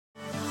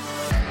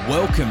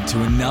Welcome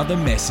to another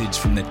message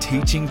from the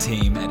teaching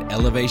team at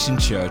Elevation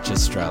Church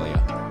Australia.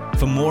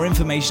 For more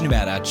information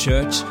about our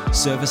church,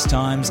 service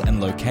times and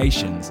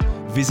locations,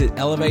 visit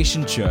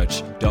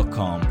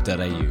elevationchurch.com.au.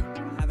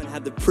 I haven't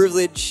had the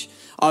privilege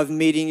of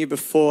meeting you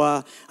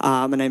before.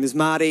 My name is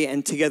Marty,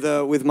 and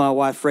together with my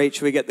wife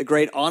Rachel, we get the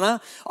great honor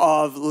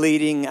of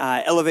leading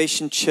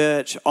Elevation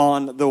Church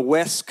on the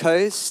West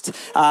Coast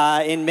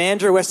in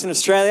Mandurah, Western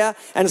Australia.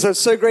 And so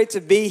it's so great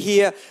to be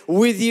here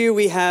with you.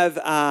 We have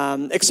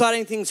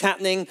exciting things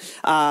happening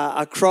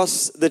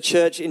across the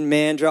church in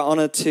Mandurah.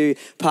 Honor to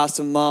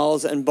Pastor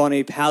Miles and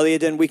Bonnie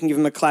Palliadon. We can give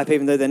them a clap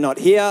even though they're not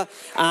here.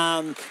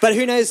 But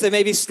who knows, they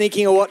may be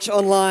sneaking a watch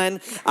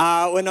online.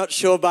 We're not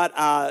sure,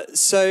 but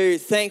so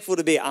thankful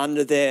to be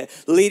under their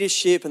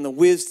leadership and the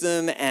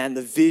wisdom and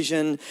the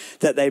vision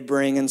that they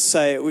bring. And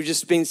so we've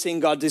just been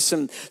seeing God do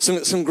some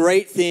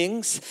great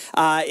things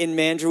in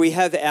Mandurah. We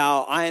have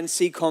our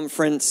INC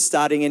conference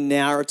starting in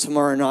Nowra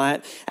tomorrow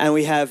night, and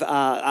we have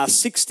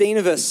 16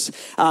 of us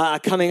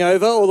coming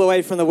over all the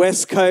way from the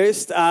West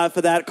Coast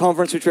for that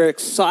conference, which we're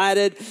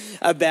excited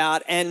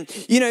about. And,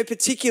 you know,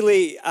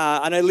 particularly,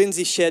 I know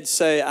Lindsay shared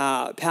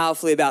so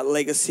powerfully about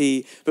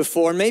legacy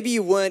before, and maybe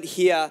you weren't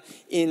here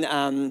in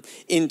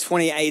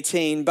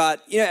 2018,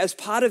 but you know, as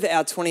part of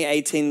our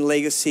 2018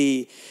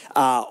 legacy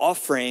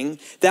offering,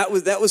 that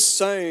was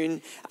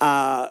sown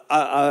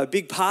a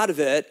big part of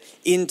it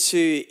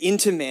into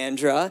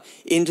Mandurah,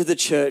 into the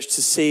church,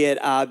 to see it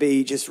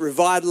be just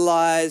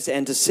revitalized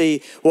and to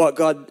see what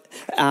God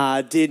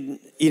did,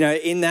 you know,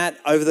 in that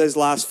over those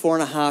last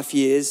 4.5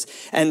 years.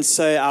 And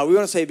so we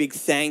want to say a big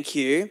thank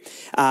you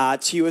to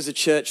you as a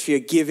church for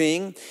your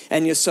giving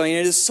and your sowing. You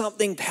know, there's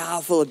something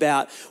powerful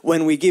about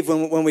when we give.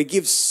 When we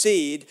give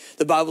seed,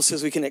 the Bible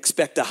says we can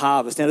expect a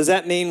harvest. Now, does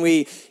that mean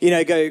we, you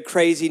know, go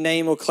crazy,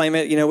 name or claim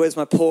it? You know, where's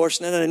my Porsche?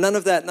 No, none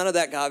of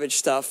that garbage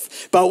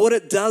stuff. But what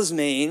it does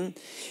mean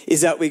is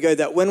that we go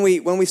that when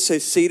we sow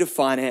seed of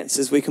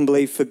finances, we can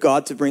believe for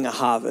God to bring a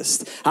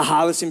harvest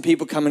in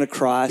people coming to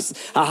Christ,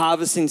 a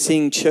harvest in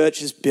seeing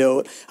churches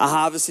built, a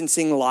harvest in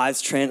seeing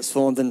lives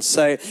transformed. And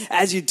so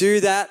as you do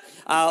that,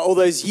 all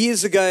those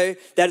years ago,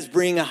 that is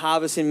bringing a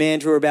harvest in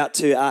Mandurah. We're about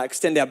to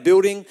extend our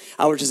building,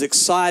 which is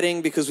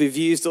exciting because we've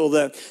used all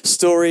the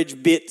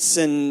storage bits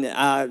and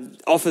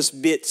office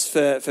bits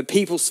for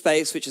people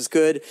space, which is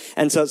good.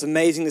 And so it's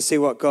amazing to see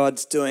what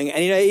God's doing.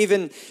 And, you know,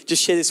 even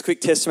just share this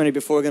quick testimony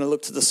before we're going to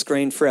look to the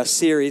screen for our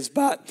series.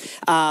 But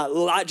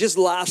just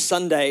last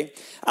Sunday,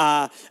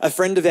 a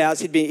friend of ours,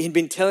 he'd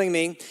been telling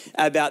me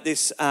about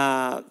this,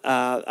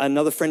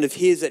 another friend of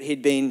his that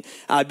he'd been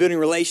building a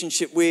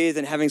relationship with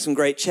and having some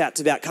great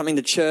chats about coming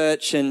to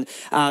church. And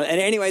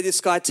anyway, this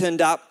guy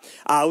turned up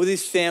with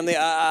his family,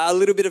 a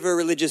little bit of a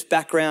religious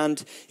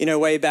background, you know,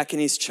 way back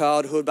in his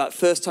childhood, but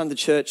first time to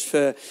church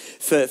for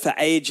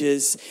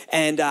ages.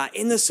 And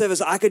in the service,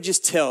 I could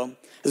just tell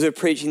as we were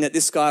preaching that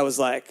this guy was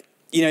like,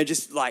 you know,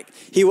 just like,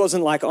 he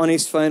wasn't like on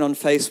his phone on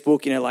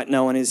Facebook, you know, like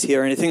no one is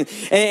here or anything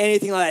like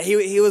that.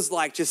 He was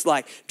like, just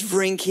like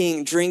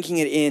drinking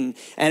it in.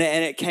 And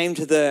it came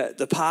to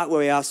the part where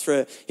we asked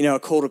for, you know, a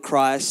call to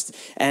Christ,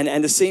 and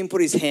to see him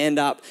put his hand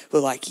up, we're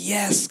like,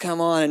 yes, come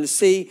on. And to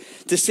see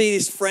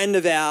this friend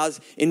of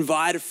ours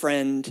invite a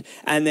friend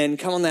and then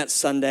come on that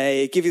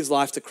Sunday, give his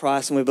life to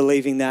Christ, and we're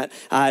believing that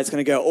it's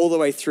going to go all the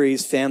way through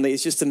his family.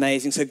 It's just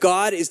amazing. So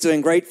God is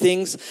doing great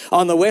things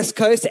on the West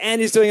Coast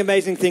and he's doing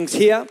amazing things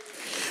here,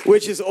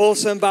 which is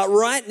awesome. But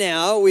right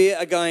now, we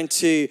are going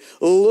to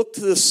look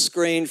to the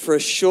screen for a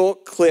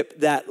short clip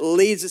that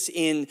leads us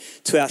in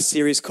to our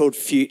series called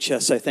Future.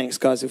 So thanks,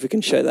 guys, if we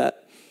can show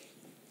that.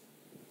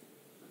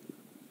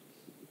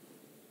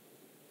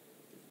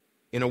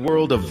 In a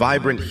world of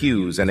vibrant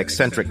hues and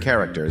eccentric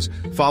characters,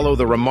 follow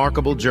the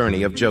remarkable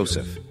journey of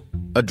Joseph.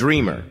 A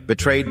dreamer,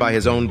 betrayed by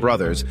his own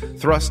brothers,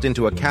 thrust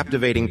into a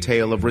captivating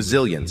tale of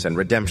resilience and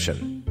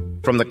redemption.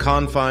 From the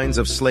confines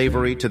of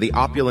slavery to the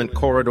opulent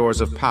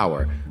corridors of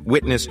power,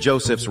 witness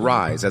Joseph's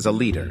rise as a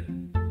leader.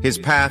 His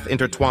path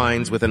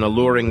intertwines with an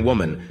alluring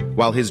woman,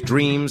 while his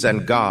dreams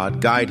and God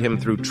guide him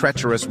through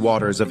treacherous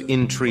waters of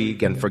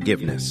intrigue and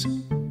forgiveness.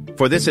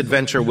 For this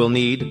adventure we'll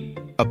need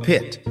a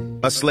pit,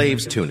 a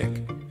slave's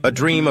tunic, a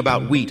dream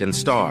about wheat and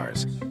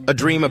stars, a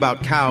dream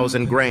about cows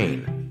and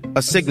grain,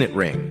 a signet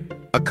ring,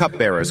 a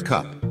cupbearer's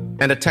cup,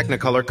 and a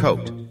technicolor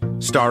coat,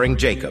 starring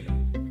Jacob,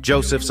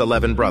 Joseph's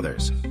 11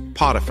 brothers,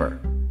 Potiphar,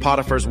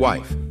 Potiphar's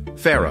wife,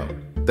 Pharaoh,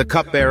 the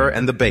cupbearer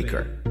and the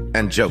baker,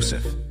 and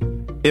Joseph.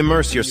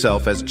 Immerse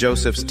yourself as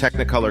Joseph's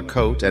technicolor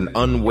coat and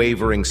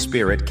unwavering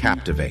spirit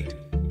captivate.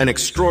 An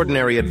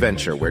extraordinary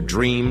adventure where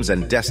dreams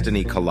and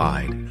destiny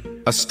collide.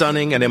 A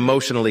stunning and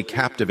emotionally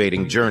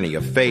captivating journey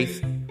of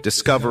faith,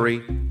 discovery,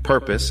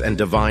 purpose, and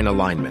divine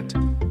alignment.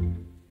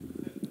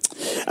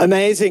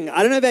 Amazing.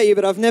 I don't know about you,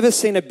 but I've never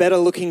seen a better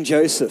looking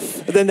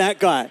Joseph than that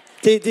guy.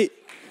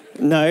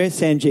 No,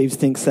 Sanjeev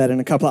thinks that,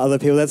 and a couple of other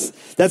people.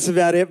 That's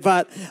about it.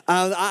 But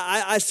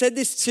I said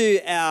this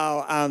to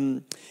our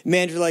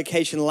Mandurah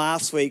location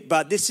last week.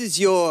 But this is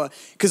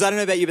because I don't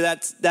know about you,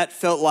 but that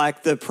felt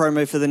like the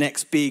promo for the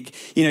next big,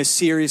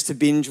 series to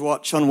binge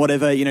watch on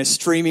whatever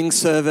streaming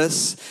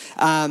service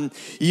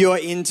you're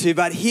into.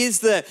 But here's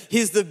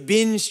the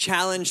binge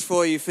challenge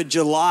for you for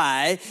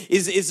July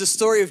is the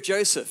story of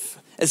Joseph.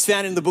 It's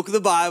found in the book of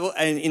the Bible,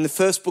 and in the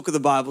first book of the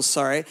Bible,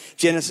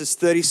 Genesis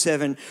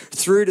 37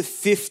 through to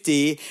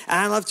 50. And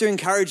I'd love to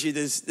encourage you,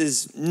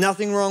 there's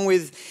nothing wrong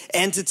with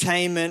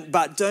entertainment,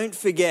 but don't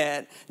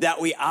forget that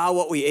we are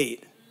what we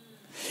eat.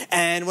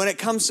 And when it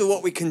comes to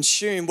what we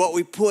consume, what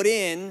we put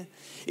in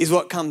is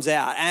what comes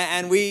out.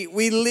 And we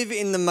live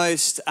in the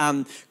most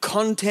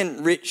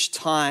content-rich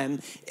time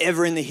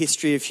ever in the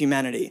history of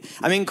humanity.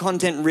 I mean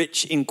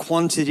content-rich in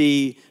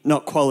quantity,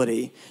 not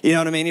quality. You know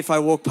what I mean? If I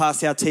walk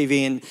past our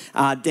TV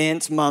and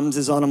Dance Mums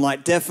is on, I'm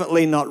like,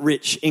 definitely not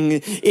rich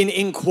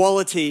in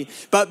quality.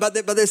 But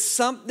there's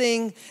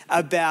something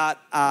about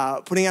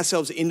putting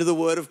ourselves into the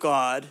Word of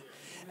God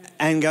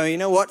and going, you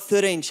know what,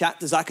 13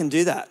 chapters, I can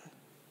do that.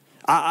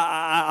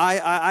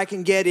 I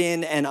can get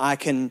in and I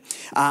can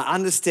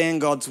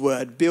understand God's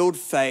word, build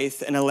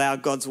faith, and allow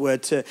God's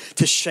word to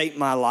shape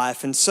my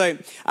life. And so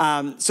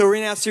we're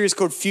in our series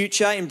called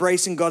Future,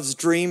 Embracing God's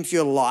Dream for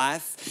Your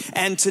Life.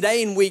 And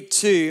today in week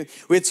 2,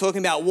 we're talking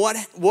about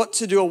what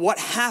to do or what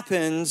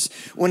happens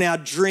when our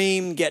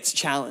dream gets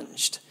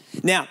challenged.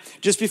 Now,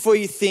 just before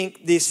you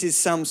think this is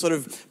some sort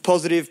of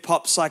positive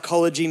pop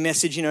psychology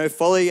message,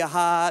 follow your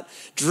heart,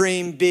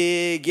 dream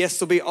big. Yes,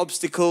 there'll be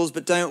obstacles,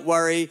 but don't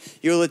worry.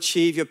 You'll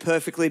achieve your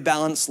perfectly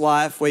balanced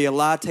life where your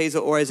lattes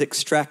are always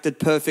extracted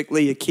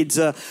perfectly, your kids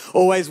are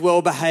always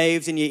well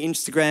behaved, and your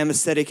Instagram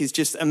aesthetic is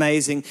just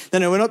amazing.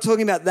 No, we're not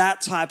talking about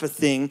that type of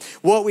thing.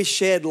 What we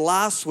shared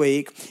last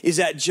week is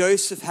that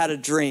Joseph had a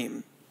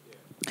dream.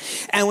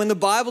 And when the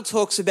Bible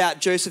talks about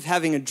Joseph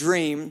having a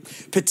dream,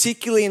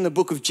 particularly in the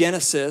book of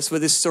Genesis, where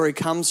this story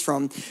comes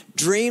from,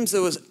 dreams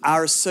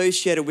are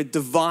associated with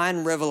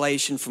divine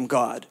revelation from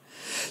God.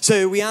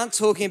 So we aren't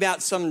talking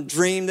about some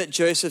dream that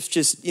Joseph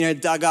just,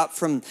 dug up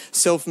from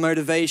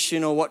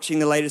self-motivation or watching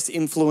the latest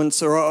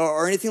influencer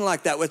or anything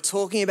like that. We're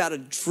talking about a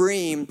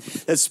dream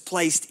that's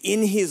placed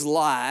in his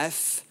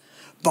life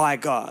by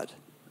God.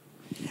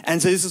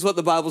 And so this is what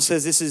the Bible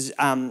says. This is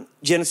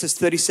Genesis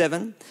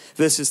 37,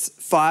 verses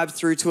 5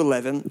 through to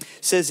 11. It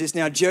says this,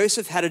 "Now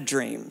Joseph had a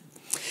dream,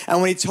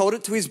 and when he told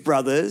it to his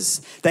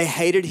brothers, they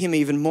hated him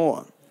even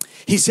more.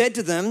 He said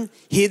to them,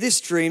 'Hear this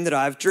dream that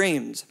I have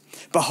dreamed.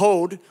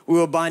 Behold, we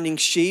were binding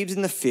sheaves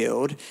in the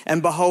field,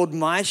 and behold,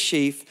 my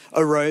sheaf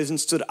arose and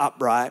stood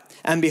upright,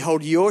 and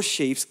behold, your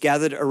sheaves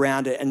gathered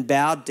around it and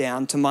bowed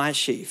down to my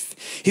sheaf.'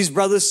 His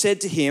brothers said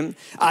to him,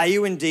 'Are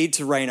you indeed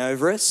to reign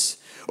over us?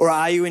 Or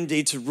are you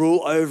indeed to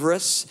rule over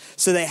us?'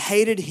 So they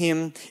hated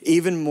him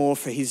even more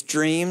for his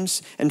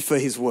dreams and for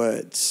his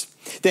words.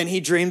 Then he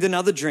dreamed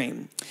another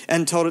dream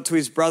and told it to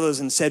his brothers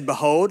and said,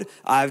 'Behold,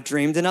 I have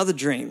dreamed another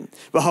dream.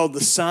 Behold,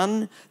 the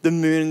sun, the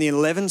moon, and the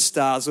 11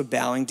 stars were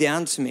bowing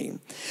down to me.'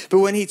 But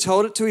when he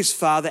told it to his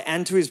father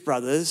and to his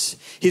brothers,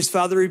 his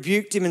father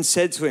rebuked him and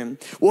said to him,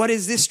 'What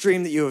is this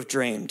dream that you have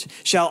dreamed?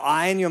 Shall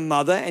I and your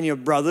mother and your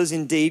brothers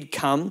indeed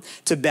come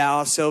to bow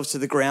ourselves to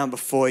the ground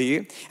before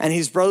you?' And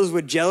his brothers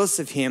were jealous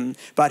of him,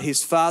 but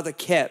his father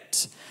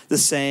kept the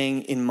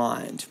saying in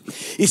mind."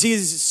 You see,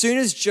 as soon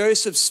as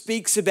Joseph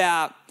speaks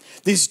about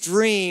this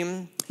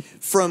dream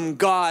from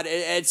God,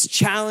 it's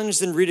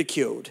challenged and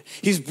ridiculed.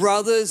 His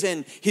brothers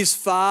and his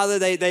father,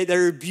 they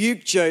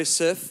rebuke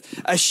Joseph,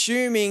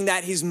 assuming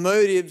that his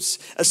motives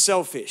are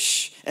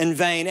selfish and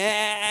vain.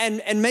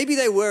 And maybe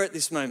they were at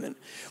this moment.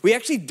 We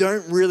actually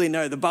don't really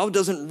know. The Bible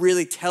doesn't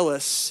really tell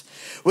us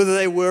whether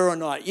they were or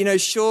not.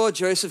 Sure,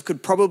 Joseph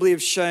could probably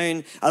have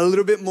shown a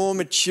little bit more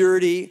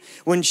maturity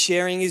when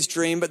sharing his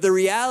dream, but the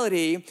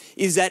reality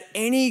is that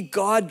any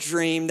God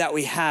dream that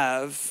we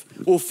have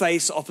will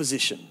face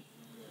opposition.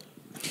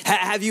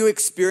 Have you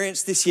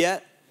experienced this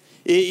yet?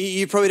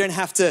 You probably don't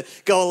have to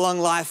go along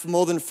life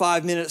more than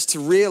 5 minutes to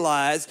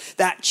realize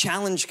that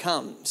challenge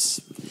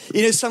comes.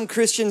 Some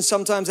Christians,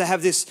 sometimes they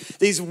have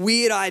these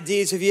weird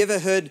ideas. Have you ever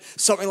heard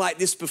something like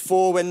this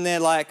before when they're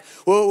like,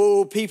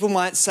 well, people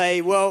might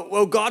say,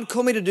 well, God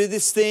called me to do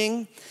this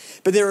thing,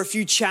 but there are a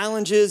few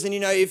challenges, and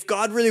if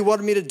God really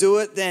wanted me to do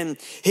it, then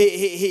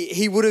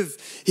he would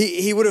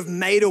have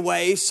made a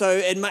way, so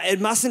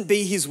it mustn't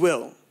be his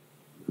will.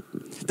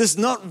 That's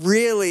not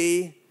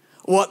really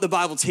what the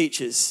Bible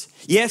teaches.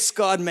 Yes,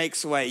 God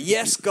makes a way.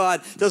 Yes,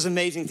 God does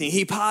amazing things.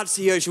 He parts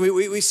the ocean.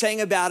 We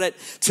sang about it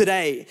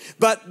today.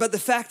 But the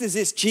fact is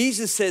this,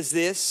 Jesus says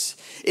this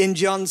in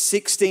John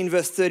 16,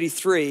 verse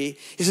 33.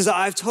 He says,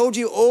 "I've told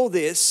you all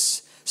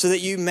this so that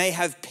you may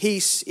have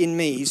peace in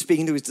me." He's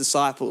speaking to his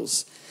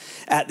disciples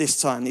at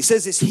this time. He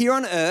says this, "Here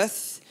on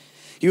earth,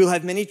 you will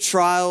have many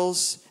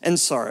trials and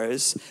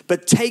sorrows,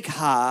 but take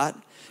heart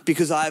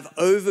because I have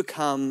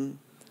overcome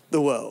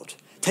the world."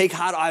 Take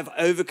heart, I've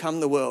overcome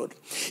the world.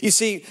 You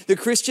see, the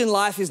Christian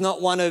life is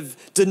not one of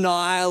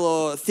denial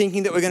or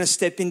thinking that we're going to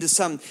step into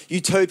some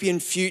utopian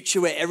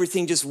future where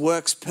everything just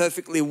works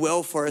perfectly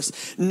well for us.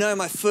 No,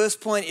 my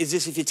first point is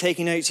this. If you're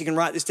taking notes, you can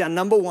write this down.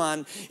 Number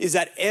one is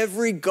that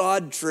every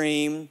God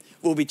dream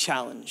will be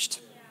challenged.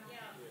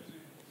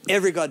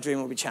 Every God dream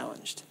will be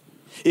challenged.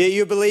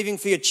 You're believing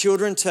for your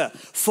children to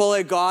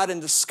follow God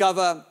and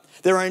discover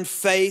their own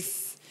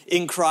faith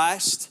in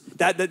Christ.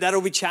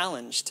 That'll be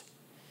challenged.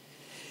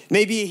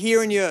 Maybe you're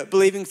here and you're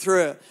believing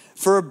for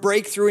a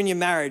breakthrough in your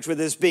marriage where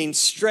there's been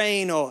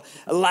strain or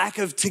a lack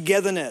of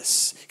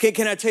togetherness.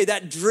 Can I tell you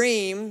that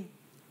dream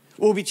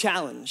will be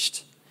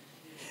challenged?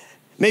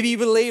 Maybe you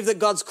believe that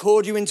God's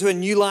called you into a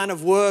new line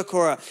of work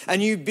or a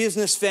new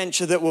business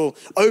venture that will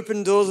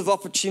open doors of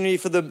opportunity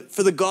for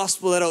the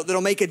gospel,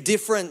 that'll make a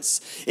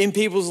difference in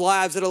people's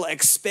lives, that'll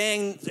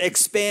expand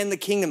the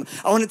kingdom.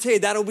 I want to tell you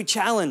that'll be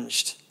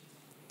challenged.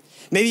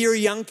 Maybe you're a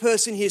young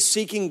person here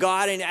seeking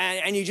God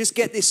and you just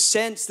get this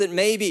sense that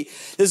maybe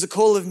there's a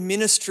call of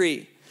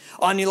ministry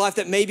on your life,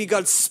 that maybe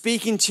God's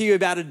speaking to you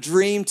about a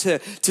dream to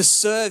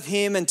serve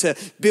him and to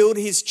build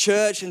his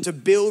church and to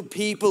build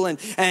people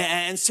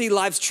and see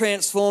lives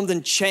transformed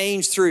and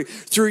changed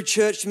through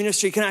church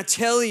ministry. Can I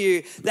tell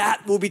you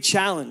that will be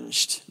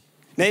challenged?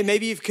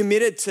 Maybe you've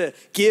committed to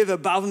give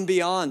above and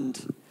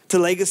beyond to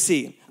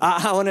legacy.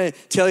 I want to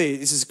tell you,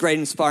 this is a great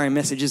inspiring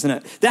message, isn't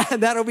it?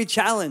 That'll be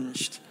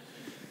challenged.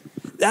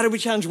 That'll be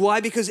challenged. Why?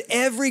 Because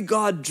every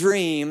God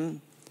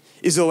dream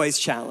is always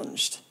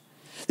challenged.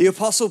 The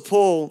Apostle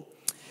Paul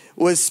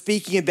was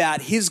speaking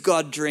about his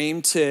God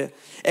dream to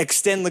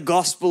extend the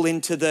gospel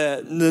into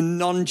the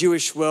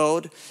non-Jewish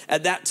world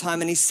at that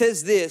time. And he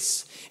says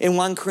this in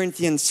 1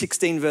 Corinthians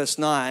 16 verse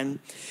 9.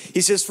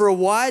 He says, "For a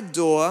wide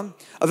door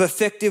of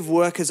effective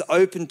work has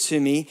opened to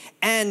me,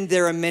 and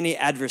there are many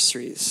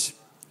adversaries."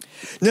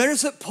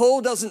 Notice that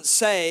Paul doesn't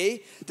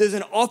say there's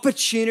an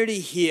opportunity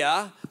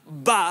here,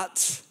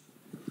 but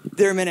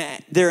there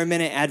are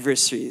many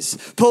adversaries.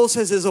 Paul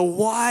says there's a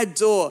wide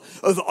door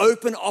of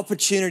open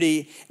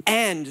opportunity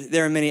and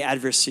there are many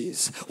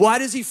adversaries. Why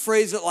does he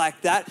phrase it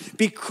like that?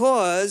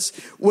 Because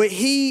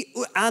he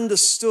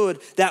understood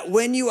that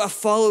when you are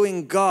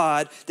following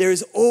God, there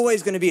is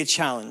always going to be a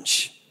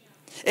challenge.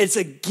 It's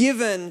a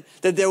given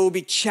that there will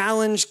be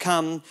challenge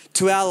come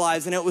to our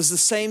lives. And it was the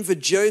same for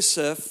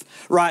Joseph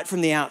right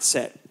from the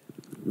outset.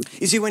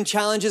 You see, when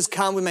challenges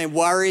come, we may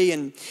worry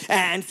and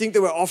think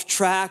that we're off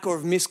track or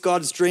have missed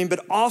God's dream, but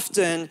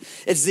often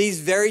it's these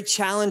very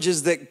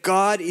challenges that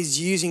God is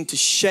using to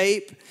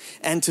shape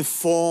and to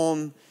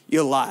form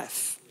your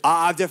life.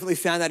 I've definitely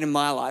found that in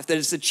my life, that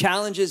it's the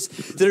challenges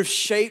that have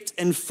shaped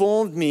and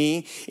formed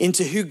me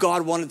into who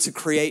God wanted to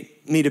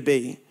create me to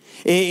be,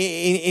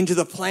 into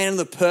the plan and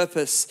the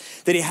purpose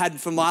that he had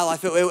for my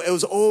life. It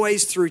was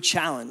always through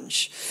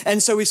challenge.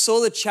 And so we saw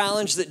the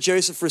challenge that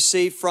Joseph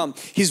received from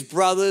his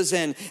brothers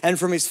and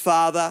from his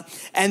father.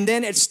 And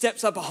then it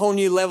steps up a whole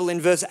new level in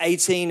verse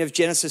 18 of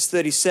Genesis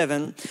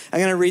 37. I'm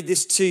going to read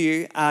this to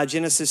you,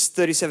 Genesis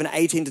 37,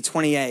 18 to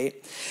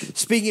 28.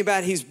 Speaking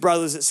about his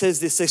brothers, it says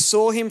this: "They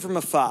saw him from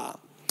afar,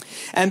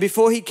 and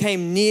before he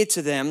came near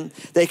to them,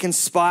 they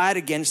conspired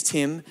against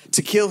him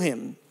to kill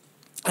him.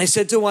 They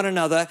said to one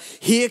another,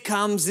 'Here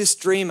comes this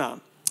dreamer.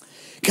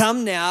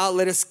 Come now,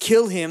 let us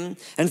kill him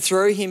and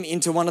throw him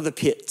into one of the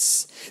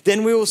pits.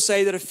 Then we will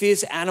say that a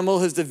fierce animal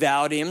has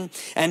devoured him,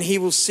 and he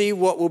will see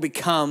what will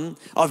become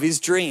of his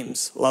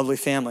dreams.'" Lovely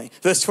family.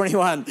 Verse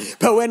 21.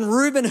 "But when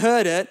Reuben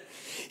heard it,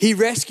 he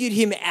rescued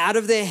him out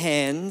of their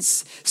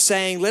hands,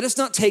 saying, 'Let us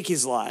not take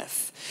his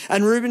life.'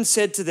 And Reuben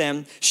said to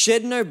them,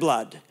 'Shed no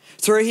blood.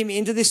 Throw him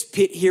into this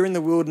pit here in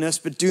the wilderness,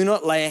 but do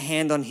not lay a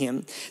hand on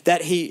him,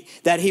 that he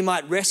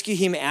might rescue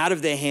him out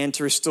of their hand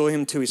to restore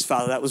him to his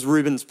father.'" That was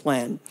Reuben's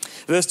plan.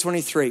 Verse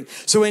 23.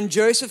 "So when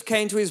Joseph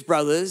came to his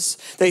brothers,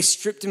 they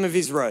stripped him of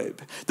his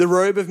robe, the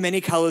robe of many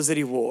colors that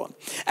he wore,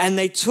 and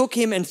they took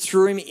him and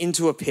threw him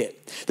into a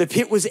pit. The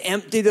pit was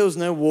empty, there was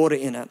no water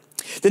in it.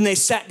 Then they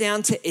sat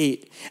down to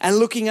eat, and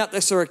looking up, they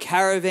saw a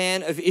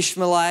caravan of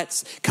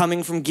Ishmaelites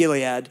coming from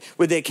Gilead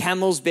with their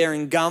camels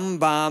bearing gum,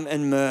 balm,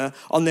 and myrrh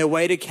on their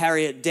way to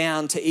carry it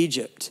down to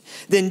Egypt.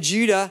 Then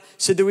Judah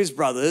said to his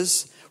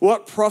brothers,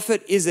 'What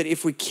profit is it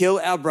if we kill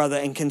our brother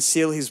and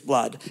conceal his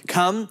blood?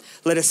 Come,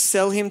 let us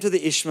sell him to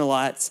the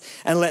Ishmaelites,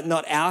 and let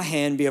not our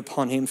hand be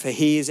upon him, for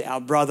he is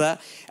our brother,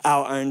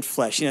 our own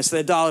flesh.'" So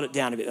they dialed it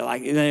down a bit. They're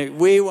like,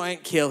 we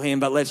won't kill him,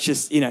 but let's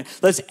just,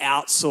 let's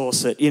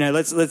outsource it.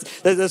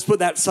 Let's put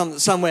that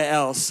somewhere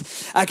else.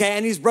 Okay,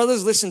 and his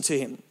brothers listened to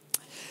him.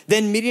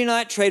 Then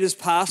Midianite traders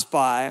passed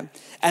by,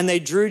 and they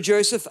drew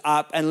Joseph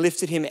up and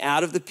lifted him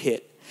out of the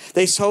pit.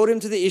 They sold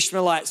him to the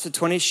Ishmaelites for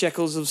 20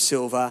 shekels of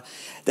silver.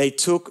 They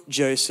took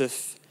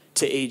Joseph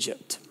to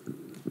Egypt.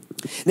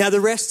 Now,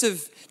 the rest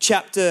of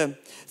chapter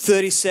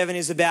 37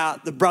 is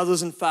about the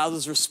brothers and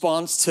fathers'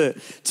 response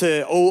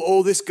to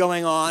all this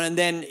going on. And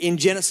then in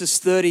Genesis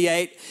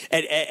 38,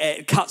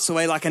 it cuts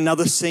away like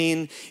another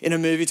scene in a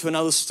movie to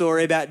another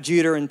story about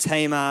Judah and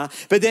Tamar.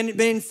 But then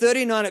in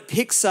 39, it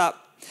picks up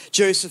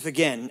Joseph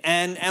again.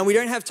 And we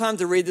don't have time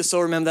to read this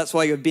all. Remember, that's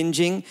why you're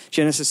binging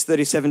Genesis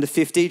 37 to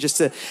 50,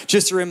 just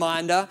a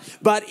reminder.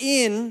 But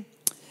in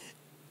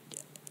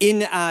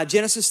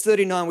Genesis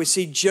 39, we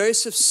see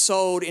Joseph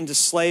sold into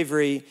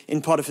slavery in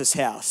Potiphar's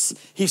house.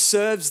 He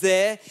serves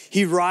there.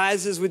 He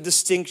rises with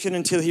distinction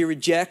until he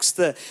rejects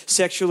the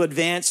sexual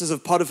advances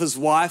of Potiphar's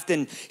wife.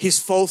 Then he's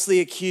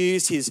falsely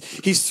accused.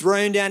 He's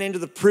thrown down into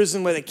the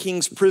prison where the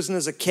king's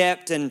prisoners are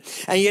kept. And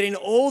yet in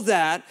all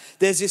that,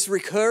 there's this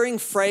recurring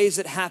phrase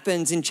that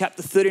happens in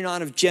chapter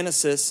 39 of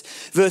Genesis.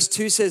 Verse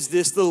 2 says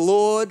this, the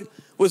Lord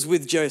was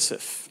with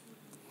Joseph.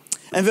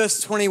 And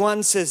verse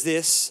 21 says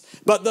this,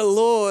 but the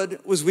Lord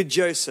was with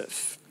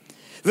Joseph.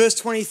 Verse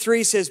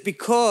 23 says,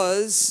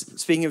 because,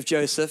 speaking of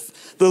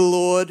Joseph, the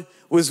Lord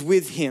was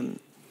with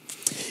him.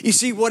 You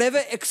see,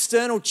 whatever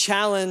external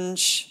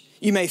challenge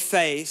you may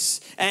face,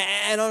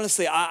 and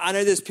honestly, I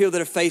know there's people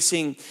that are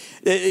facing,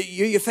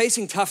 you're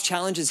facing tough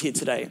challenges here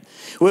today.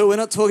 We're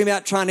not talking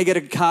about trying to get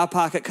a car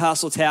park at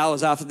Castle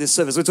Towers after this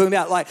service. We're talking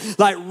about like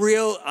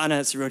real, I know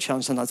it's a real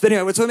challenge sometimes, but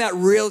anyway, we're talking about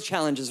real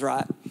challenges,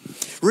 right?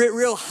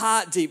 Real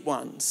heart deep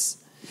ones.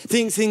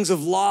 Things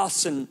of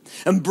loss and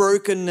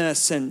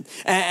brokenness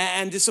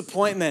and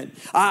disappointment.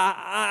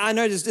 I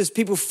know there's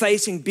people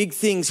facing big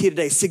things here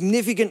today,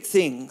 significant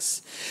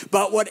things.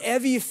 But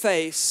whatever you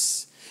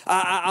face,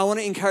 I want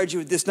to encourage you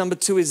with this. Number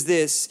 2 is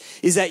this,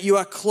 is that you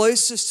are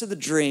closest to the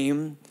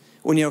dream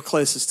when you're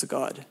closest to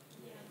God.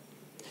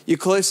 You're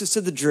closest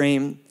to the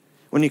dream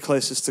when you're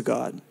closest to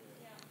God.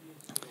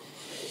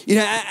 You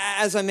know,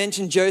 as I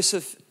mentioned,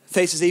 Joseph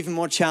faces even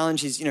more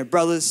challenges. You know,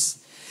 brothers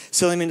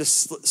sell him into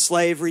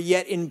slavery,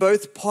 yet in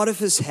both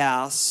Potiphar's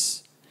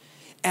house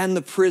and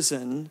the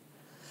prison,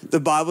 the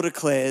Bible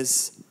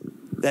declares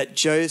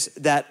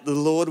that the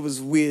Lord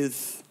was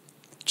with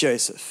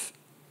Joseph.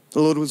 The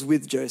Lord was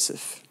with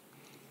Joseph.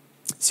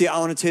 See, I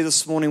want to tell you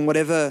this morning,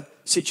 whatever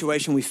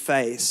situation we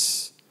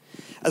face,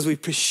 as we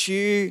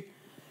pursue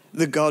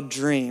the God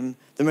dream,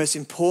 the most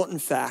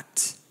important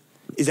fact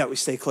is that we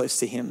stay close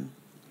to him,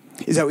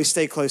 is that we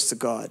stay close to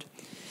God.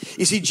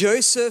 You see,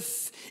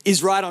 Joseph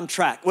is right on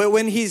track.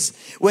 When he's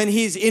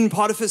in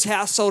Potiphar's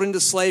house, sold into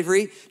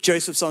slavery,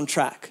 Joseph's on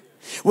track.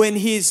 When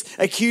he's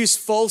accused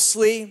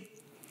falsely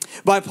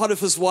by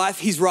Potiphar's wife,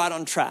 he's right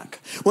on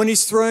track. When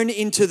he's thrown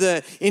into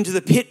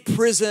the pit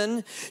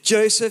prison,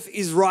 Joseph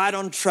is right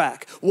on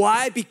track.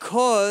 Why?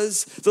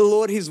 Because the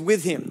Lord is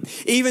with him.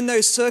 Even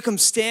though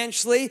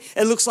circumstantially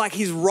it looks like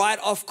he's right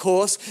off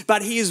course,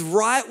 but he is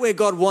right where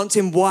God wants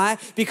him. Why?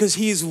 Because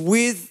he is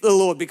with the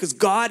Lord, because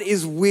God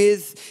is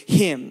with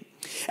him.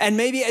 And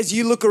maybe as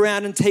you look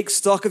around and take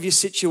stock of your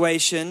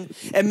situation,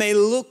 it may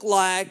look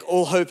like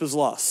all hope is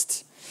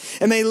lost.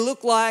 It may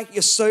look like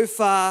you're so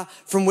far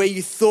from where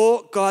you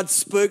thought God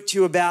spoke to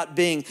you about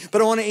being.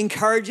 But I want to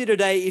encourage you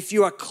today, if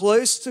you are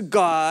close to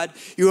God,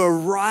 you are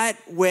right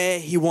where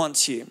he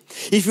wants you.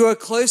 If you are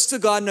close to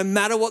God, no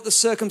matter what the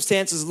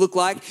circumstances look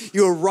like,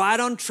 you're right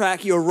on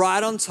track, you're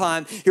right on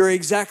time, you're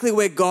exactly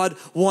where God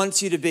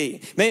wants you to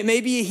be.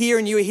 Maybe you're here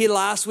and you were here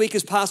last week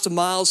as Pastor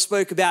Miles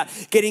spoke about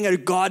getting a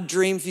God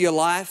dream for your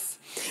life.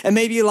 And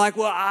maybe you're like,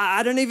 well,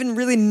 I don't even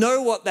really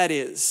know what that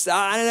is.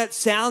 I know that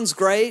sounds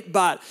great,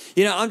 but,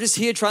 you know, I'm just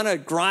here trying to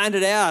grind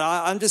it out.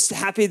 I'm just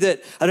happy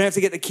that I don't have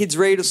to get the kids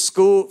ready for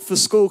school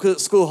because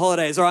it's school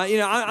holidays, all right? You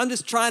know, I'm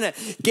just trying to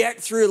get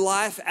through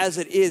life as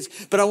it is.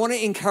 But I want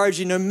to encourage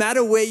you, no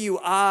matter where you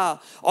are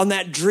on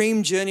that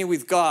dream journey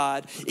with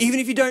God, even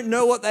if you don't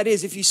know what that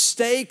is, if you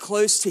stay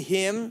close to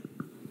him,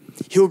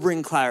 he'll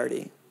bring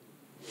clarity.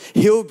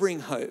 He'll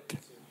bring hope.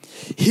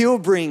 He'll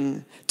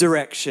bring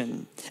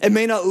direction. It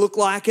may not look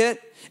like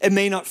it. It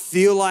may not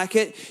feel like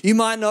it. You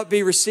might not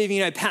be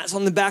receiving, pats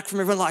on the back from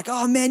everyone like,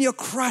 oh man, you're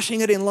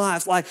crushing it in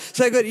life. Like,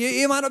 so good.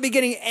 You might not be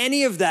getting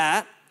any of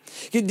that.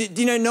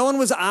 No one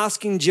was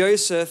asking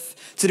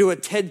Joseph to do a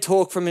TED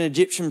talk from an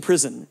Egyptian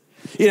prison.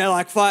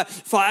 Like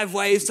five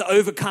ways to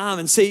overcome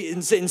and see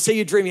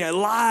your dream,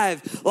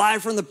 live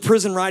from the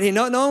prison right here.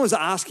 No one was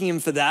asking him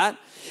for that.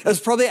 It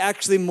was probably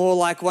actually more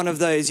like one of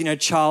those,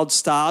 child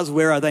stars.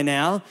 Where are they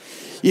now?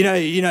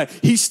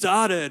 He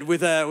started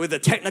with a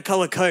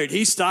Technicolor coat.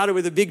 He started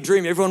with a big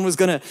dream. Everyone was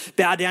going to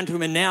bow down to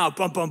him. And now,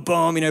 boom, boom,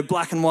 boom,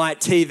 black and white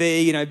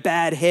TV,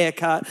 bad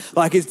haircut,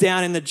 like he's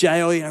down in the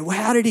jail.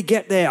 How did he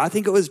get there? I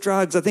think it was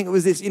drugs. I think it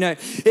was this,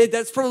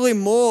 that's probably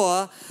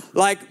more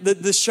like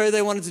the show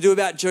they wanted to do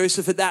about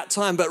Joseph at that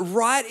time. But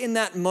right in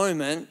that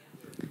moment,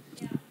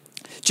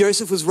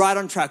 Joseph was right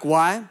on track.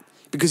 Why?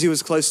 Because he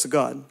was close to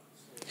God.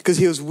 Because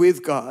he was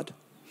with God.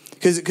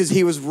 Because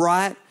he was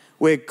right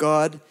where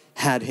God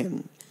had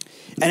him.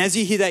 And as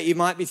you hear that, you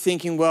might be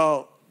thinking,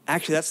 well,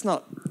 actually, that's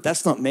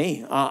not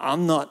me.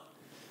 I'm not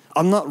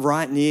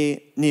right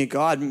near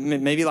God.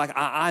 Maybe like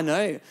I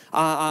know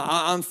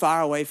I'm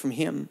far away from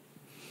him.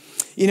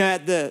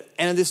 At the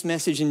end of this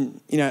message,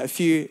 in a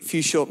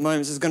few short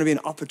moments, there's going to be an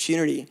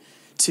opportunity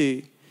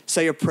to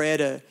say a prayer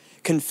to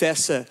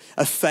confess a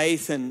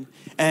faith and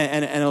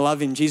a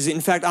love in Jesus.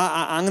 In fact,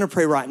 I'm going to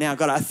pray right now.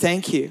 God, I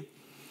thank you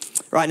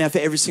right now for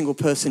every single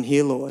person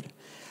here, Lord.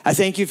 I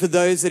thank you for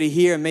those that are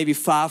here and maybe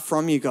far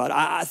from you, God.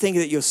 I thank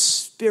you that your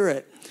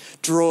Spirit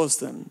draws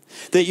them,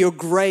 that your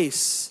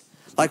grace,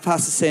 like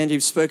Pastor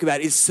Sanjeev spoke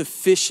about, is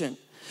sufficient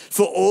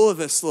for all of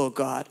us, Lord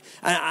God.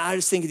 And I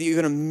just think that you're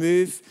going to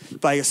move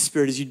by your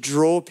Spirit as you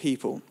draw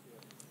people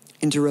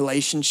into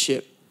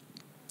relationship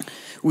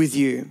with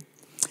you.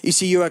 You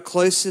see, you are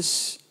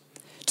closest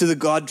to the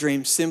God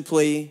dream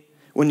simply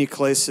when you're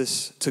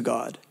closest to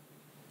God.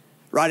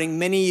 Writing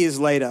many years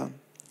later,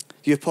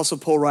 the Apostle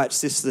Paul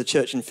writes this to the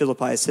church in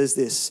Philippi. It says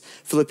this,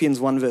 Philippians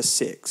 1 verse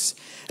 6.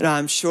 And I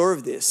am sure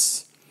of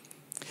this,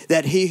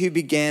 that he who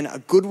began a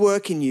good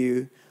work in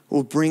you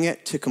will bring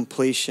it to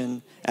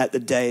completion at the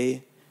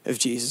day of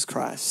Jesus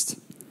Christ.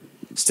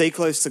 Stay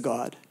close to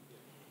God.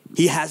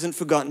 He hasn't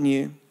forgotten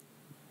you.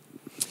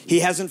 He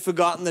hasn't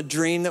forgotten the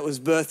dream that was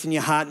birthed in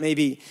your heart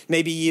maybe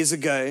years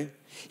ago.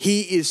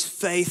 He is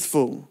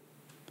faithful.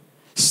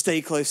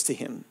 Stay close to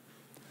him.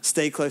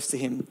 Stay close to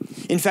him.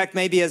 In fact,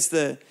 maybe as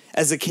the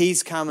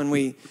keys come and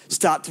we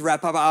start to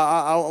wrap up,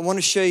 I want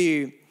to show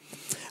you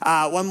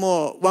one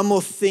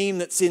more theme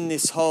that's in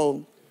this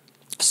whole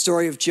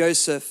story of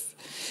Joseph.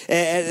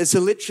 It's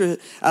a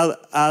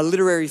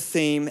literary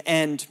theme,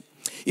 and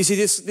you see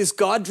this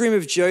God dream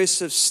of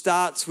Joseph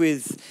starts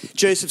with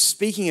Joseph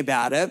speaking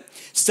about it.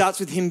 Starts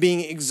with him being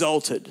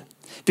exalted,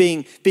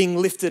 being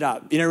lifted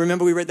up. You know,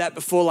 remember we read that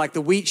before, like the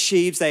wheat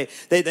sheaves,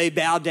 they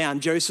bow down.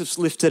 Joseph's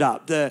lifted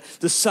up. The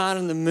sun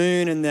and the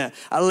moon and the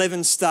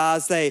 11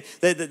 stars,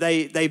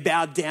 they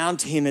bow down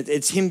to him.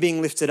 It's him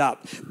being lifted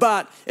up.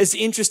 But it's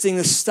interesting,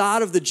 the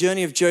start of the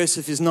journey of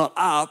Joseph is not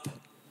up,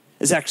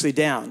 it's actually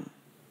down.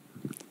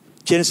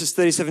 Genesis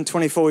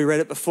 37:24, we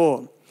read it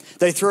before.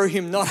 They throw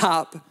him not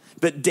up,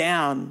 but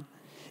down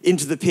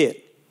into the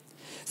pit.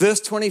 Verse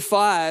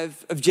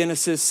 25 of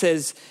Genesis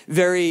says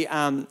very,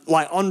 on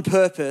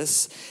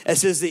purpose, it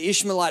says the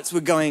Ishmaelites were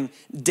going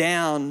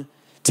down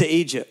to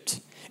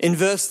Egypt. In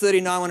verse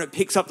 39, when it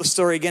picks up the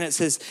story again, it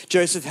says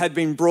Joseph had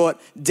been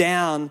brought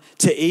down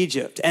to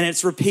Egypt. And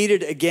it's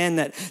repeated again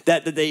that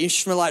the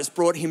Ishmaelites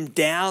brought him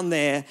down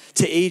there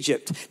to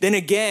Egypt. Then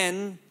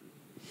again,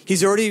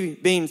 he's already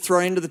been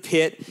thrown into the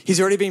pit. He's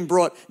already been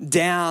brought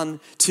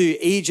down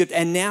to Egypt.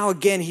 And now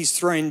again, he's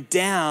thrown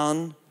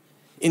down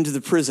into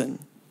the prison.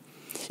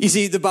 You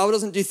see, the Bible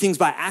doesn't do things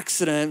by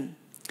accident.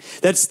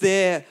 That's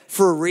there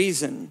for a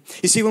reason.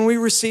 You see, when we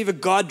receive a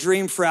God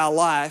dream for our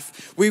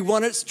life, we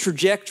want its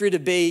trajectory to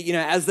be, you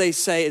know, as they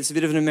say, it's a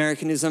bit of an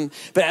Americanism,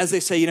 but as they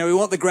say, you know, we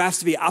want the graphs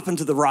to be up and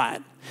to the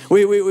right.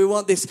 We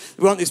want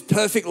this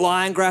perfect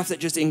line graph that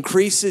just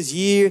increases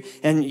year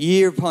and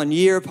year upon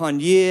year upon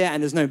year,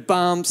 and there's no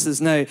bumps,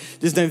 there's no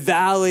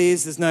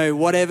valleys, there's no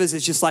whatevers.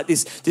 It's just like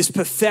this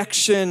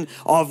perfection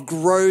of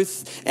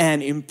growth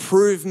and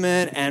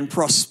improvement and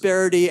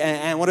prosperity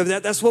and whatever.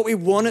 That's what we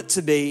want it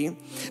to be,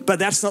 but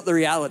that's not the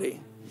reality.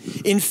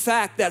 In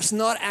fact, that's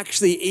not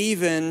actually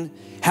even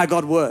how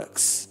God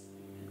works.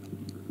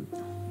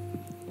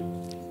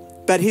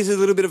 But here's a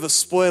little bit of a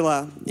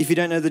spoiler if you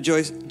don't know the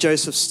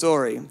Joseph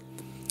story.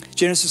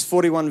 Genesis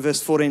 41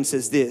 verse 14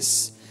 says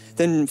this.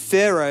 Then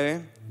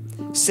Pharaoh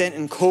sent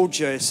and called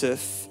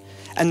Joseph,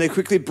 and they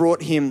quickly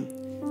brought him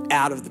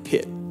out of the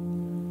pit.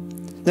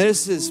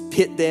 Notice this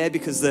pit there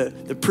because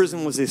the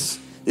prison was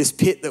this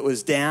pit that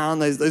was down.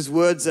 Those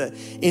words are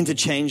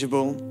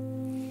interchangeable.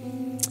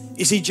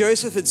 You see,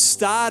 Joseph had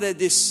started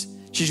this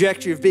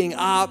trajectory of being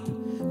up,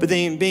 but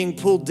then being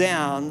pulled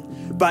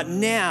down. But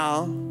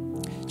now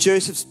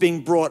Joseph's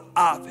being brought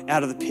up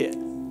out of the pit.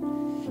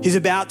 He's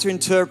about to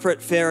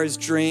interpret Pharaoh's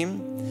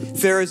dream.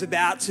 Pharaoh's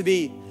about to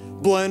be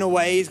blown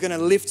away. He's going to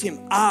lift him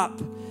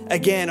up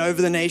again over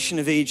the nation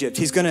of Egypt.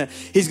 He's going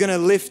to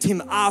lift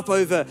him up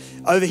over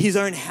his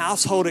own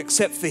household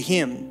except for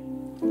him.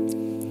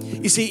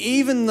 You see,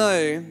 even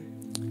though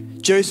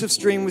Joseph's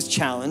dream was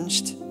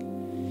challenged,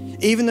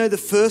 even though the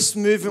first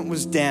movement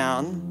was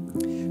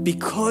down,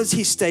 because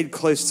he stayed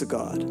close to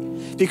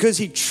God, because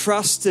he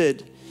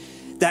trusted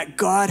that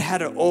God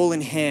had it all in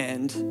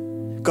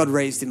hand, God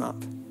raised him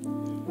up.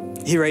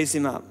 He raised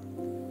him up.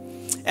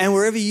 And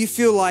wherever you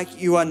feel like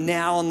you are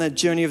now on the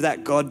journey of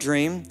that God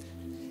dream,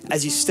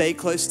 as you stay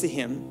close to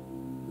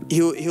him,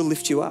 he'll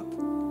lift you up.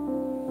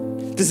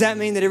 Does that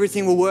mean that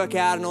everything will work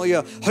out and all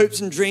your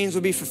hopes and dreams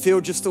will be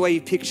fulfilled just the way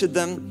you pictured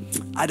them?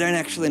 I don't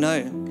actually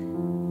know.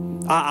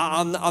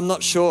 I'm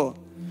not sure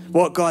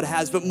what God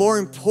has. But more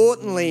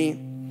importantly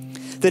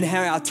than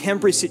how our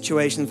temporary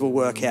situations will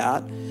work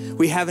out,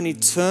 we have an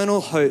eternal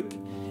hope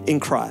in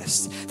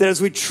Christ. That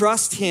as we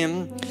trust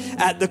him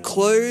at the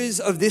close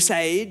of this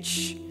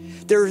age,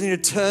 there is an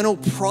eternal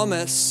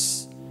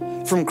promise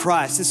from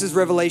Christ. This is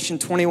Revelation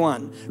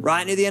 21,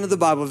 right near the end of the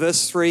Bible,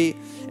 verse 3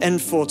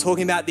 and 4,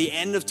 talking about the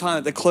end of time,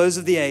 at the close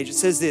of the age. It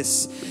says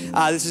this.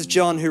 This is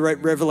John who wrote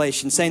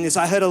Revelation, saying this: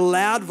 I heard a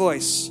loud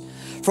voice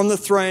from the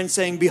throne,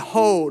 saying,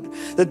 "Behold,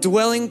 the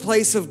dwelling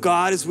place of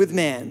God is with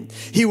man.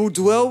 He will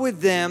dwell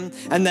with them,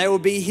 and they will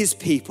be his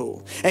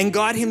people. And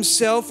God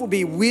himself will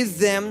be with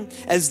them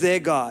as their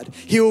God.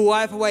 He will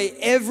wipe away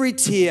every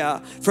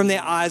tear from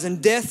their eyes,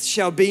 and death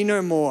shall be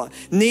no more.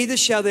 Neither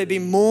shall there be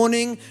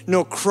mourning,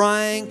 nor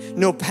crying,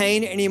 nor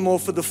pain anymore,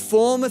 for the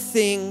former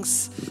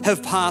things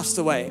have passed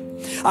away."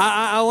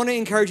 I want to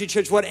encourage you,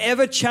 church,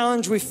 whatever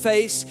challenge we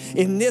face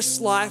in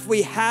this life,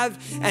 we have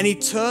an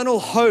eternal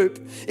hope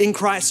in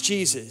Christ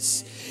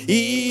Jesus.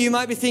 You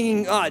might be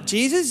thinking,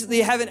 Jesus?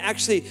 You haven't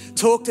actually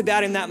talked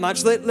about him that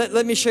much.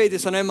 Let me show you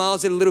this. I know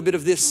Miles did a little bit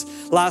of this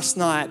last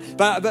night.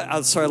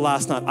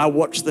 Last night. I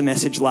watched the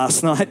message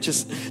last night,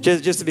 just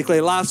to be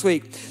clear. Last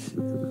week.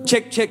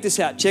 Check this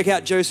out. Check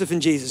out Joseph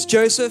and Jesus.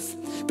 Joseph,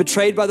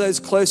 betrayed by those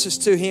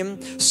closest to him,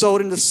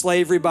 sold into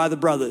slavery by the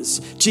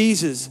brothers.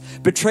 Jesus,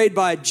 betrayed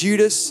by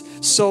Judas,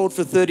 sold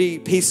for 30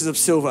 pieces of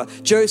silver.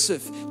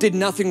 Joseph did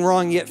nothing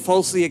wrong, yet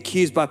falsely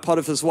accused by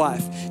Potiphar's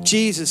wife.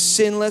 Jesus,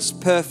 sinless,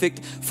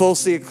 perfect,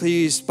 falsely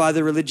accused by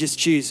the religious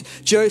Jews.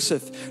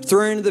 Joseph,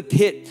 thrown into the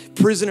pit,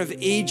 prison of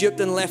Egypt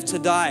and left to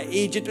die.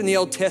 Egypt in the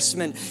Old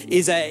Testament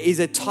is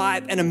a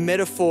type and a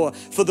metaphor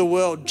for the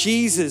world.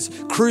 Jesus,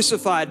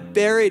 crucified,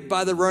 buried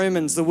by the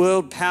Romans, the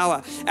world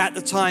power at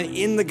the time,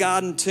 in the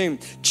garden tomb.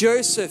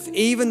 Joseph,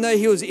 even though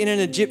he was in an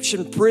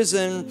Egyptian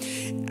prison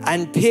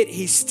and pit,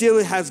 he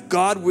still has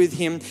God with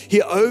him. He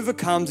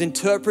overcomes,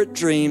 interprets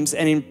dreams,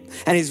 and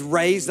is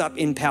raised up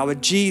in power.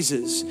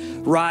 Jesus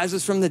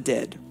rises from the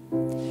dead.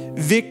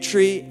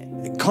 Victory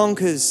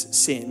conquers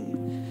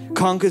sin,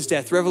 conquers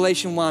death.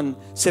 Revelation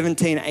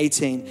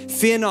 1:17-18.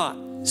 Fear not,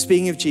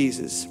 speaking of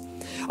Jesus.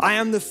 I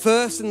am the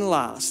first and the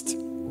last,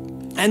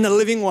 and the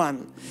living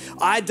one.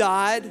 I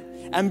died,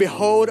 and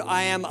behold,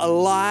 I am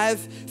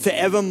alive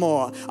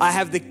forevermore. I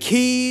have the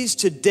keys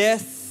to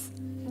death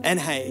and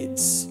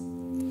Hades.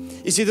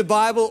 You see, the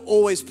Bible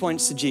always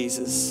points to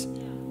Jesus.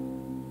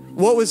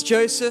 What was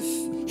Joseph?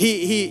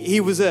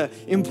 He was an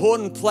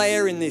important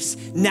player in this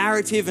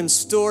narrative and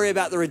story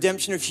about the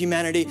redemption of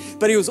humanity,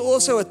 but he was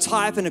also a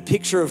type and a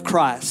picture of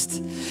Christ.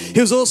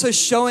 He was also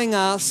showing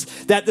us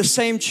that the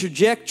same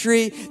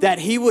trajectory that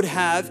he would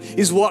have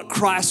is what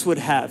Christ would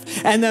have.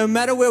 And no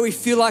matter where we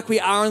feel like we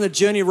are on the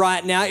journey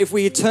right now, if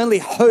we eternally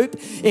hope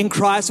in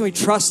Christ and we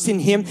trust in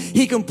him,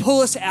 he can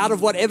pull us out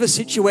of whatever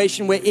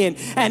situation we're in.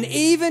 And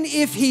even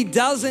if he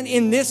doesn't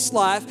in this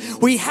life,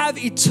 we have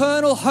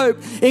eternal hope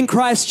in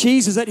Christ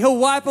Jesus, that he'll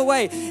wipe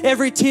away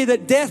every tear,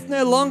 that death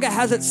no longer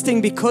has its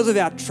sting because of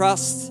our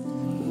trust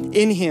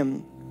in him.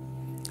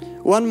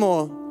 One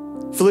more,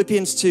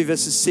 Philippians 2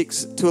 verses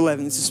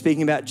 6-11. This is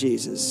speaking about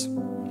Jesus.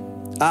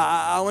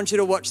 I want you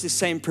to watch this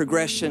same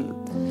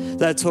progression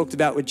that I talked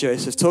about with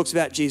Joseph. It talks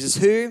about Jesus,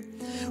 who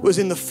was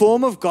in the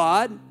form of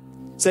God.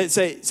 So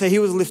he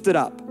was lifted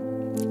up.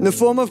 In the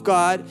form of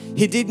God,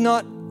 he did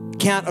not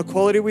count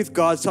equality with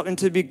God something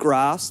to be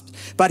grasped,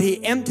 but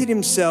he emptied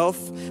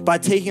himself by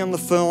taking on the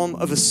form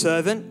of a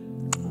servant,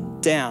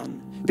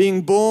 down.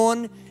 Being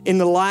born in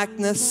the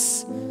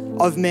likeness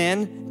of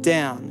men,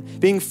 down.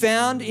 Being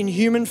found in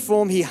human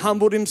form, he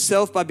humbled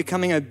himself by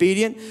becoming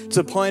obedient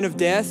to the point of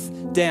death,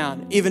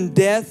 down. Even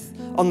death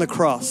on the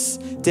cross,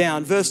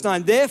 down. Verse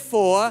 9,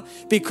 therefore,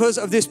 because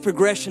of this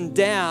progression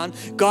down,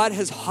 God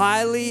has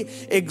highly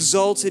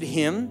exalted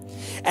him,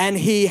 and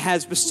he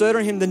has bestowed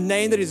on him the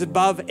name that is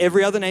above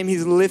every other name.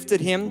 He's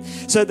lifted him.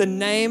 So the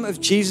name of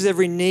Jesus,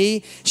 every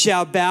knee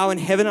shall bow in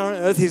heaven and on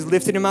earth. He's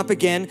lifted him up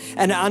again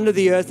and under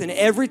the earth, and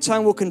every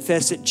tongue will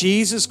confess that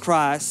Jesus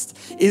Christ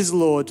is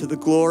Lord, to the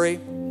glory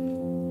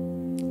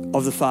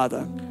of the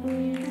Father.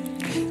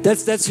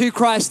 That's who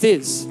Christ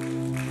is.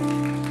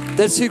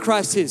 That's who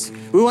Christ is.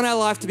 We want our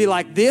life to be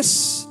like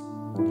this.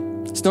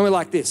 It's normally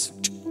like this.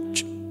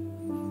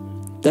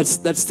 That's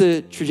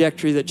the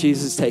trajectory that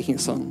Jesus is taking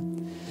us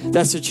on.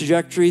 That's the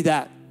trajectory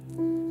that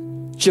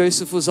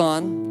Joseph was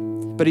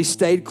on, but he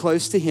stayed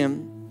close to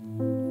him.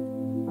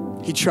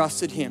 He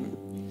trusted him.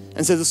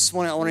 And so this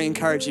morning I want to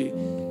encourage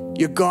you.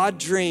 Your God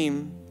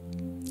dream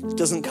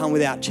doesn't come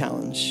without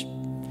challenge.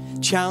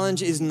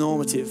 Challenge is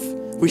normative.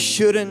 We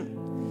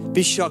shouldn't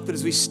be shocked that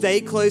as we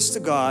stay close to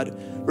God,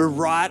 we're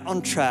right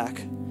on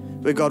track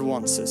where God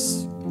wants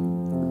us.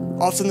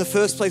 Often the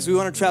first place we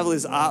want to travel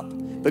is up,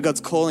 but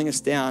God's calling us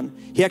down.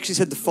 He actually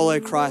said to follow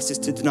Christ is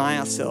to deny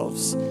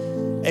ourselves.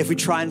 If we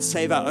try and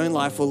save our own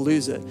life, we'll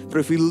lose it. But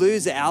if we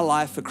lose our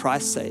life for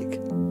Christ's sake,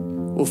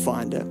 we'll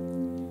find it.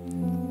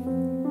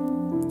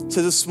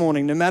 So this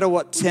morning, no matter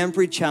what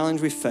temporary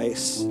challenge we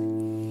face,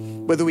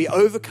 whether we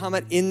overcome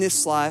it in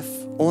this life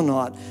or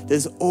not,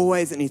 there's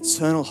always an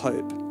eternal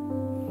hope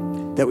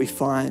that we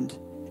find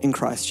in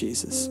Christ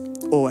Jesus.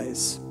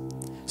 Always.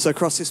 So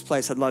across this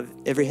place, I'd love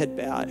every head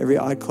bowed, every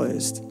eye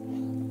closed.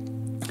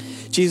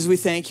 Jesus, we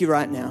thank you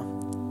right now.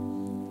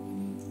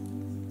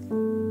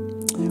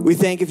 We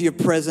thank you for your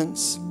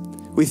presence.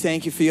 We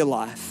thank you for your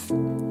life.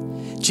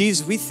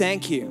 Jesus, we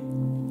thank you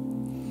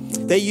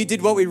that you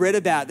did what we read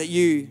about, that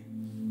you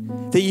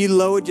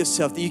lowered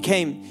yourself, that you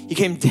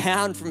came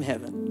down from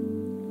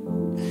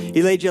heaven.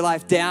 You laid your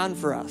life down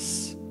for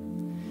us.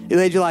 You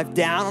laid your life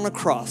down on a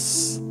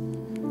cross.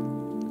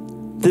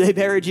 That they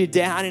buried you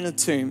down in a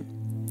tomb.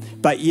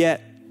 But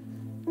yet,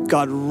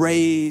 God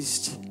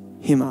raised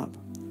him up.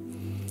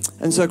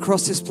 And so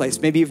across this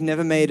place, maybe you've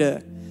never made a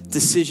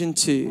decision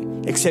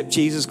to accept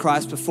Jesus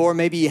Christ before.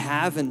 Maybe you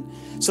have, and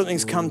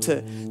something's come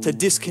to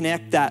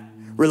disconnect that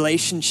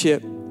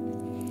relationship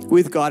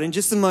with God. In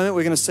just a moment,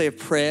 we're going to say a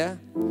prayer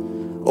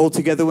all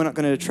together. We're not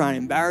going to try and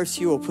embarrass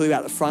you or pull you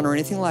out the front or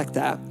anything like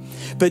that.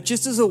 But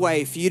just as a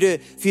way for you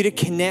to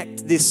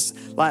connect this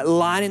like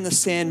line in the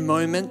sand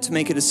moment to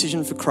make a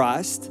decision for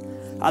Christ,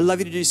 I'd love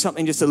you to do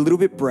something just a little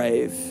bit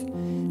brave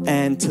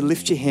and to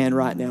lift your hand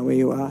right now where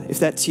you are. If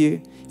that's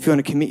you, if you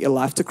want to commit your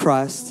life to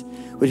Christ,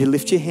 would you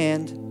lift your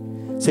hand?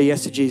 Say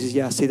yes to Jesus.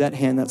 Yeah, I see that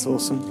hand. That's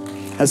awesome.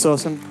 That's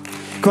awesome.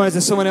 Come on, is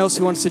there someone else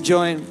who wants to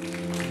join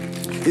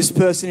this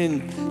person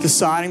in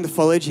deciding to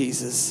follow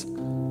Jesus?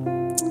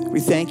 We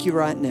thank you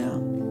right now.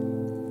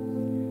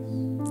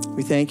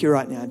 We thank you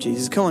right now,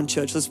 Jesus. Come on,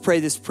 church, let's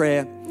pray this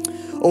prayer.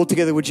 All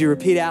together, would you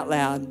repeat out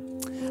loud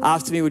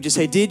after me? Would you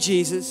say, Dear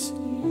Jesus,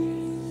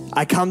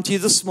 I come to you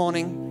this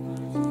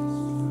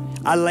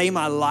morning. I lay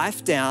my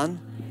life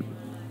down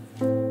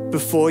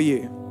before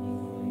you.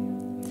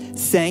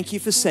 Thank you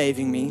for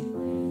saving me.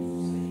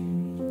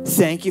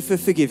 Thank you for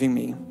forgiving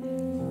me.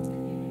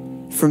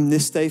 From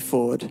this day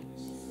forward,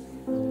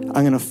 I'm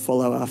going to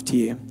follow after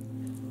you.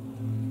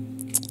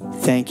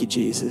 Thank you,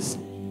 Jesus.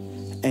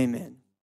 Amen.